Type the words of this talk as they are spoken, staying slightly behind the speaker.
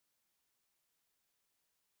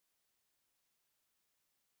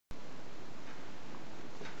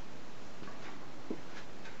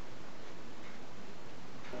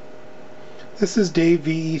This is Dave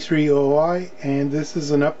VE3OI, and this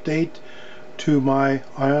is an update to my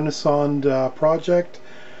Ionosonde project.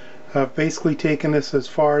 I've basically taken this as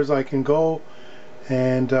far as I can go,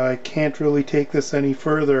 and I can't really take this any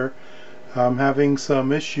further. I'm having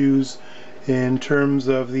some issues in terms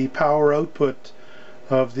of the power output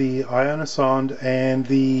of the Ionosonde and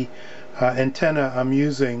the antenna I'm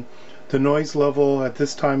using. The noise level at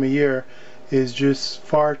this time of year is just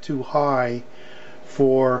far too high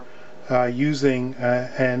for using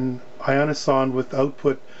an Ionosonde with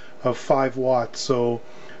output of 5 watts. So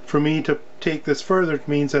for me to take this further, it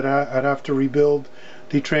means that I'd have to rebuild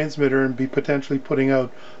the transmitter and be potentially putting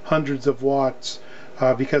out hundreds of watts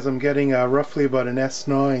because I'm getting roughly about an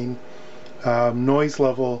S9 noise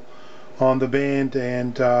level on the band,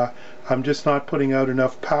 and I'm just not putting out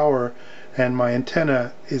enough power, and my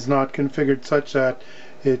antenna is not configured such that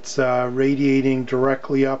it's radiating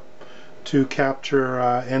directly up to capture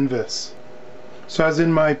NVIS. So as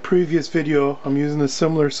in my previous video, I'm using a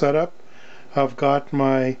similar setup. I've got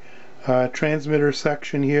my transmitter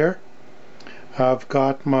section here. I've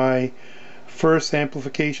got my first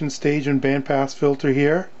amplification stage and bandpass filter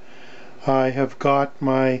here. I have got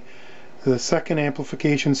the second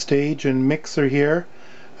amplification stage and mixer here,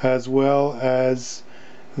 as well as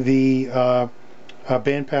the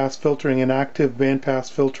bandpass filtering and active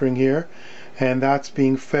bandpass filtering here, and that's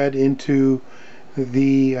being fed into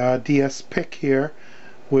the DS PIC here,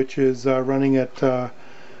 which is running at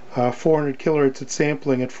 400 kilohertz. It's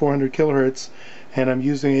sampling at 400 kilohertz, and I'm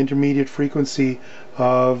using an intermediate frequency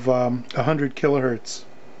of 100 kilohertz.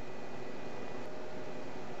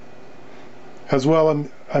 As well,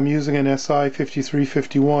 I'm using an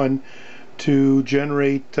SI5351 to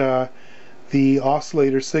generate the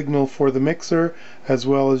oscillator signal for the mixer, as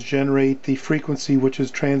well as generate the frequency which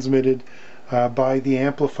is transmitted by the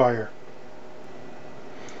amplifier.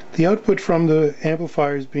 The output from the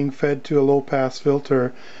amplifier is being fed to a low-pass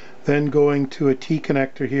filter, then going to a T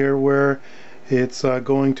connector here, where it's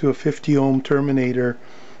going to a 50 ohm terminator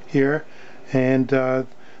here, and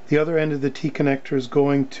the other end of the T connector is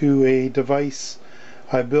going to a device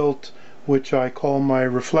I built, which I call my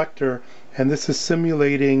reflector, and this is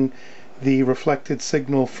simulating the reflected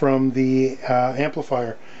signal from the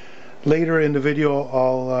amplifier. Later in the video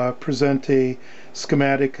I'll present a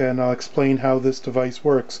schematic and I'll explain how this device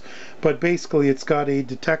works, but basically it's got a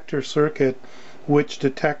detector circuit which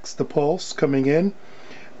detects the pulse coming in,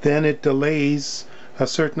 then it delays a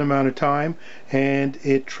certain amount of time and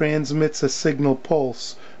it transmits a signal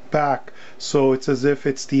pulse back, so it's as if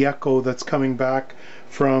it's the echo that's coming back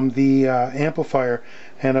from the amplifier.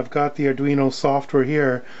 And I've got the Arduino software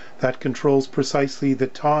here that controls precisely the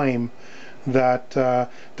time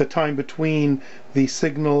between the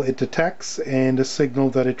signal it detects and the signal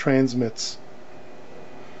that it transmits.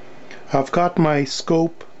 I've got my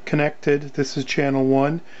scope connected. This is channel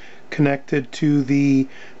 1 connected to the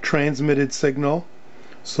transmitted signal.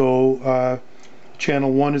 So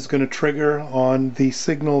channel 1 is going to trigger on the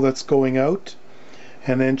signal that's going out,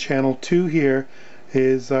 and then channel 2 here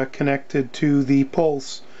is connected to the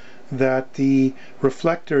pulse that the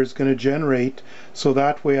reflector is going to generate, so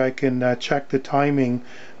that way I can check the timing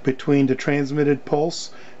between the transmitted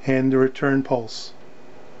pulse and the return pulse.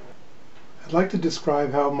 I'd like to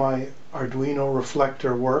describe how my Arduino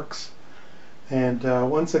reflector works, and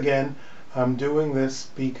once again I'm doing this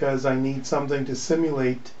because I need something to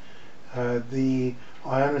simulate the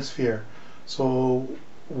ionosphere. So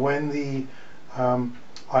when the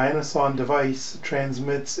Ionosonde device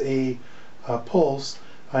transmits a pulse,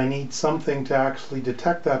 I need something to actually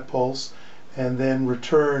detect that pulse and then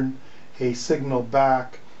return a signal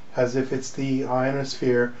back as if it's the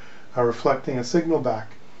ionosphere reflecting a signal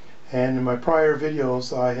back. And in my prior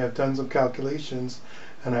videos I have done some calculations,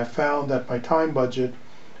 and I found that my time budget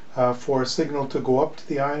for a signal to go up to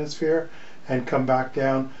the ionosphere and come back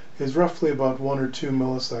down is roughly about 1 or 2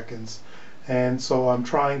 milliseconds. And so I'm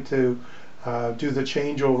trying to do the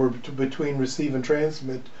changeover between receive and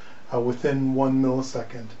transmit within 1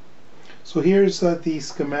 millisecond. So here's the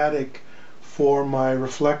schematic for my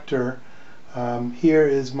reflector. Here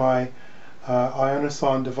is my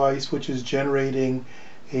Ionosonde device, which is generating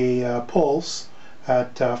a pulse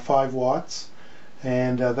at 5 watts,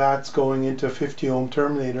 and that's going into a 50 ohm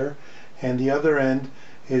terminator, and the other end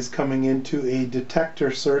is coming into a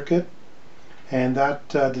detector circuit, and that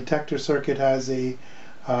detector circuit has a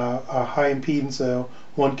high impedance,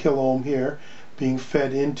 1 kilo ohm here, being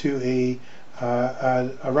fed into a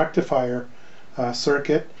rectifier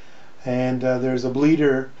circuit, and there's a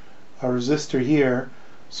bleeder, a resistor here,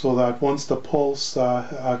 so that once the pulse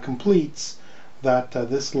completes, that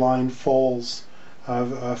this line falls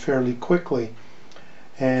fairly quickly.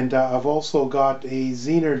 And I've also got a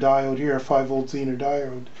Zener diode here, a 5-volt Zener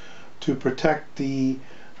diode, to protect the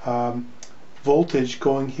voltage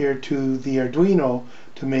going here to the Arduino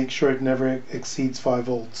to make sure it never exceeds 5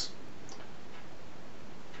 volts.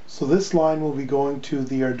 So this line will be going to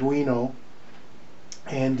the Arduino,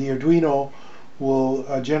 and the Arduino will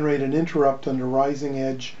generate an interrupt on the rising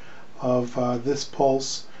edge of this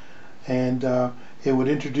pulse, and it would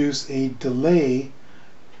introduce a delay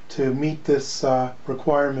to meet this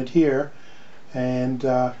requirement here, and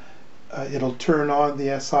it'll turn on the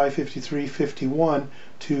SI5351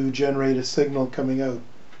 to generate a signal coming out.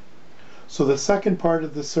 So the second part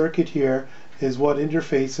of the circuit here is what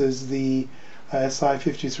interfaces the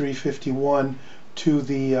SI5351 to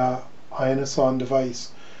the Ionosonde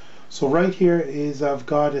device. So right here is I've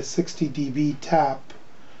got a 60 dB tap,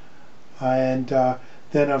 and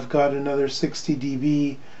then I've got another 60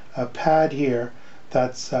 dB pad here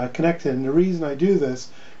that's connected. And the reason I do this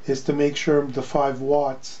is to make sure the 5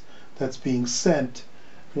 watts that's being sent,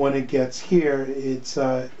 when it gets here, it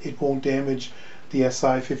won't damage the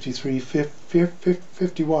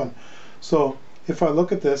SI5351. So if I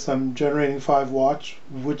look at this, I'm generating 5 watts,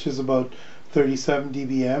 which is about 37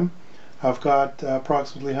 dBm. I've got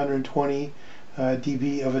approximately 120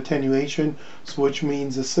 dB of attenuation, so which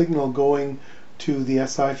means the signal going to the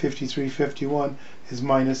SI5351 is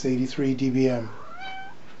minus 83 dBm.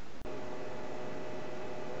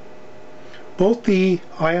 Both the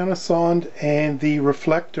Ionosonde and the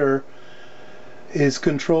reflector is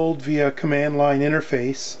controlled via command line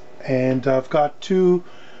interface, and I've got two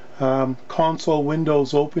console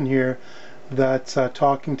windows open here that's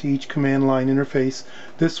talking to each command line interface.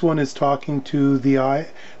 This one is talking to the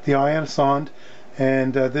Ionosonde,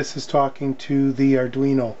 and this is talking to the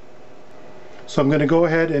Arduino. So I'm going to go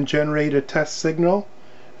ahead and generate a test signal,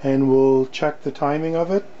 and we'll check the timing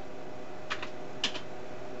of it.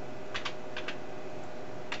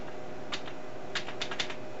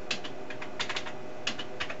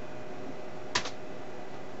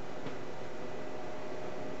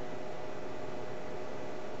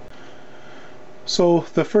 So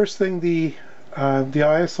the first thing the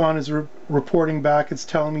Ionosonde is reporting back, it's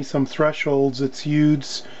telling me some thresholds it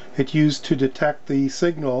used to detect the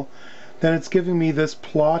signal. Then it's giving me this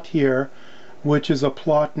plot here, which is a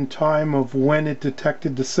plot in time of when it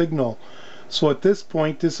detected the signal. So at this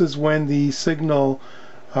point, this is when the signal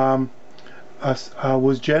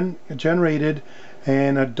was generated,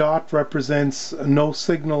 and a dot represents no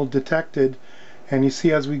signal detected. And you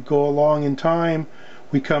see, as we go along in time,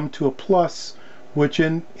 we come to a plus, which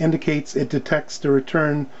indicates it detects the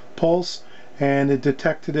return pulse, and it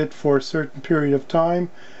detected it for a certain period of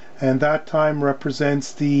time, and that time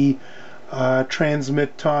represents the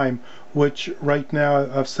transmit time, which right now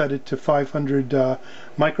I've set it to 500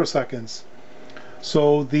 microseconds.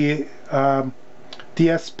 So the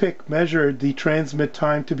DS-PIC measured the transmit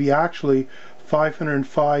time to be actually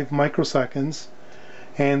 505 microseconds,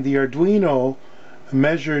 and the Arduino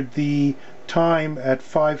measured the time at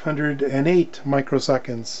 508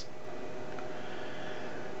 microseconds.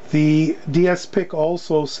 The DS-PIC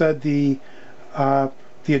also said the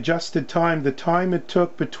adjusted time, the time it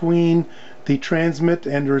took between the transmit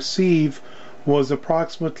and receive, was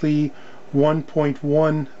approximately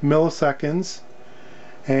 1.1 milliseconds,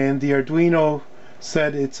 and the Arduino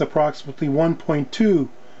said it's approximately 1.2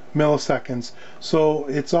 milliseconds. So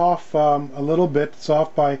it's off a little bit, it's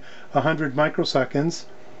off by 100 microseconds.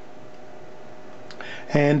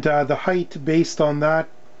 And the height based on that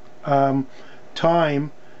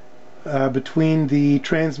time between the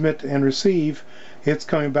transmit and receive, it's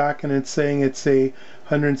coming back and it's saying it's a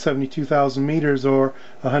 172,000 meters or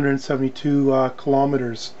 172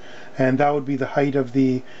 kilometers, and that would be the height of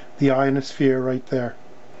the ionosphere right there.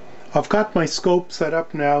 I've got my scope set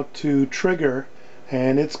up now to trigger,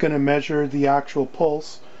 and it's going to measure the actual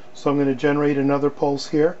pulse. So I'm going to generate another pulse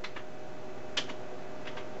here.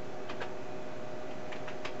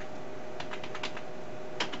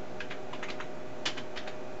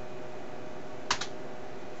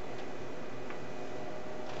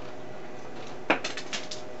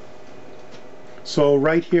 So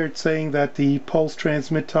right here it's saying that the pulse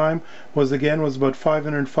transmit time was about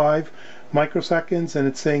 505 microseconds, and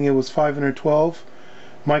it's saying it was 512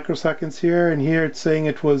 microseconds here, and here it's saying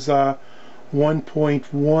it was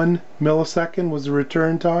 1.1 millisecond was the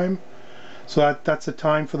return time. So that's a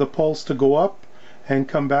time for the pulse to go up and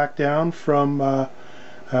come back down from the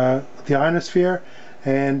ionosphere,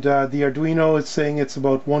 and the Arduino is saying it's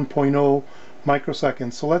about 1.0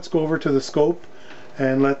 microseconds. So let's go over to the scope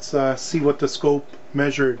and let's see what the scope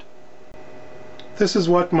measured. This is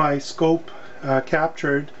what my scope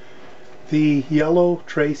captured. The yellow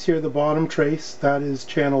trace here, the bottom trace, that is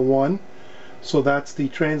channel 1, so that's the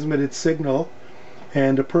transmitted signal,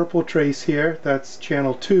 and a purple trace here, that's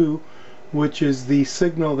channel 2, which is the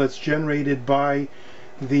signal that's generated by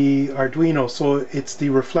the Arduino, so it's the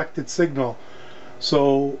reflected signal.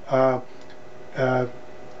 So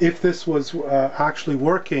if this was actually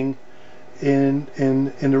working in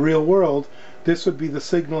the real world, this would be the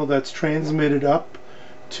signal that's transmitted up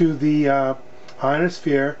to the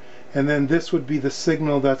ionosphere, and then this would be the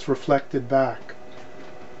signal that's reflected back.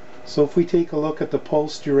 So if we take a look at the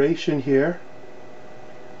pulse duration here,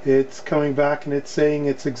 it's coming back and it's saying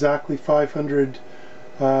it's exactly 500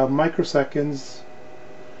 microseconds.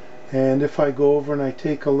 And if I go over and I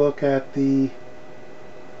take a look at the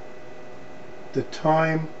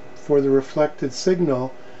time for the reflected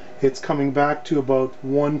signal, it's coming back to about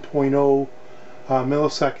 1.0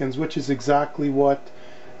 milliseconds, which is exactly what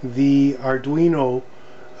the Arduino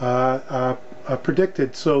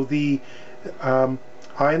predicted. So the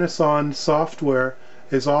Ionosonde software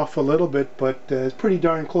is off a little bit, but it's pretty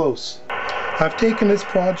darn close. I've taken this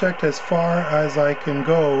project as far as I can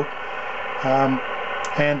go,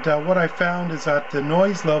 and what I found is that the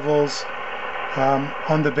noise levels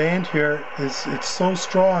on the band here it's so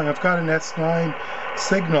strong. I've got an S9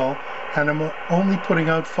 signal and I'm only putting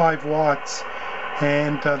out 5 watts,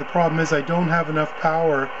 and the problem is I don't have enough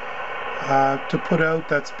power to put out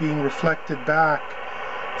that's being reflected back,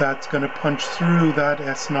 that's going to punch through that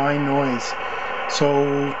S9 noise.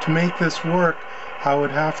 So to make this work, I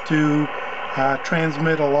would have to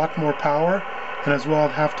transmit a lot more power, and as well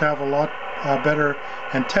I'd have to have a lot better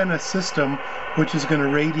antenna system, which is going to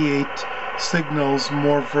radiate signals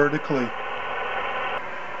more vertically.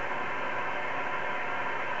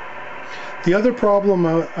 The other problem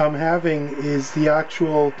I'm having is the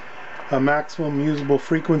actual maximum usable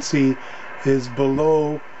frequency is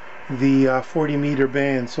below the 40 meter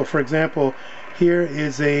band. So for example, here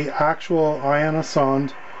is a actual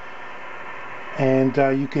Ionosonde, and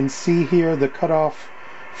you can see here the cutoff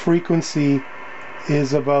frequency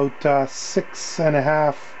is about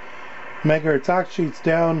 6.5 megahertz. Actually it's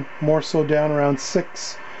down, more so down around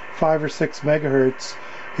 5 or 6 megahertz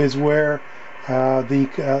is where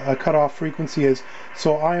the cutoff frequency is.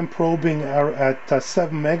 So I am probing at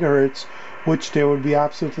 7 megahertz, which there would be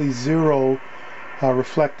absolutely zero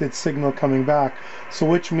reflected signal coming back. So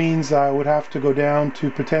which means I would have to go down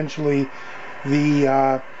to potentially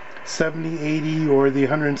the 70, 80 or the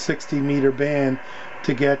 160 meter band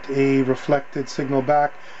to get a reflected signal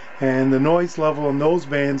back. And the noise level in those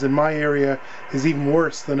bands in my area is even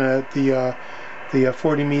worse than at the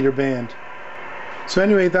 40 meter band. So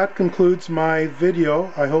anyway, that concludes my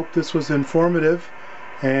video. I hope this was informative,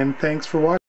 and thanks for watching.